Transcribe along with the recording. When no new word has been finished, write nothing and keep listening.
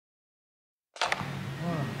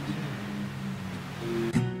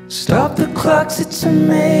Stop the clocks, it's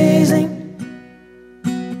amazing.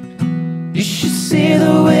 You should see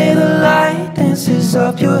the way the light dances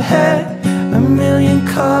up your hair. A million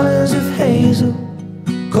colors of hazel,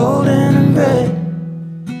 golden and red.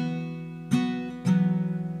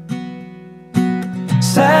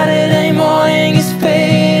 Saturday morning is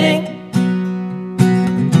fading.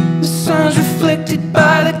 The sun's reflected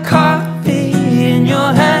by the coffee in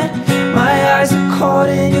your hand. My eyes are caught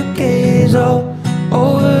in your gaze all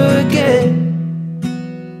over again.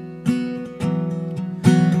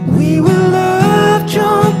 We were love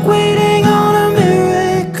drunk, waiting on a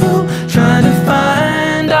miracle, trying to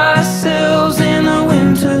find ourselves in the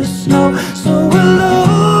winter snow. So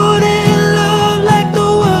alone in love, like the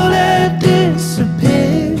world had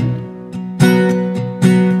disappeared.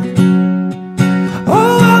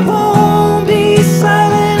 Oh, I won't be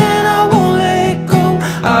silent and I won't let go.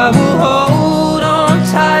 I will hold on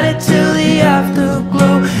tighter till the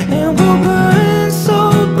afterglow, and we'll burn so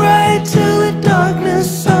bright till the darkness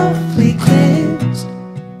softly clears.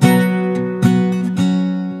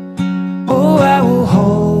 Oh, I will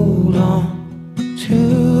hold on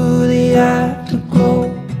to the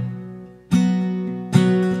afterglow.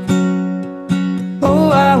 Oh,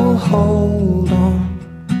 I will hold on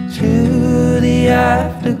to the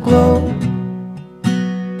afterglow.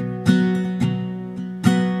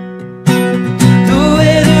 The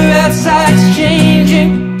weather outside's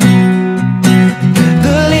changing.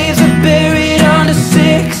 The leaves are buried under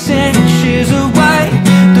 6 inches of white.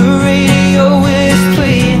 The radio is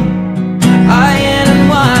playing iron and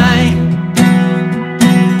wine.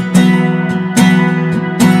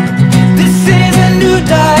 This is a new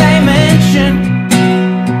dimension.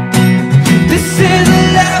 This is a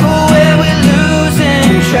level where we're losing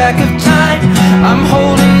track of time. I'm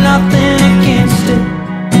holding nothing against it,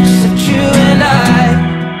 except you and I.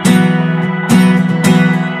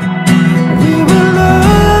 We were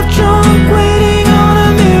love drunk, waiting on a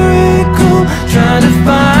miracle, trying to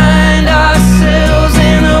find ourselves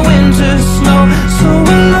in the winter snow. So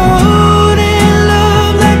alone in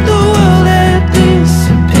love, like the world had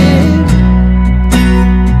disappeared.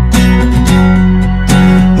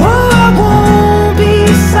 Oh, I won't be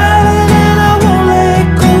silent and I won't let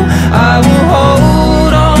go. I will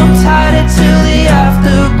hold on tighter till the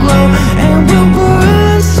afterglow, and we'll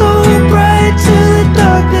burn so bright till the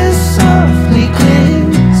darkness softly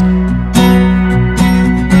clears.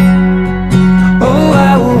 Oh,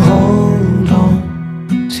 I will hold on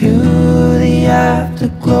to the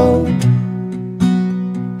afterglow.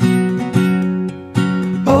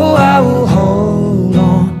 Oh, I will hold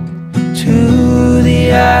on to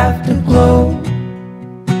the afterglow.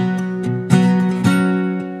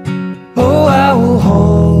 Oh, I will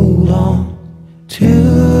hold on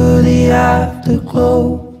to the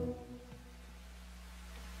afterglow.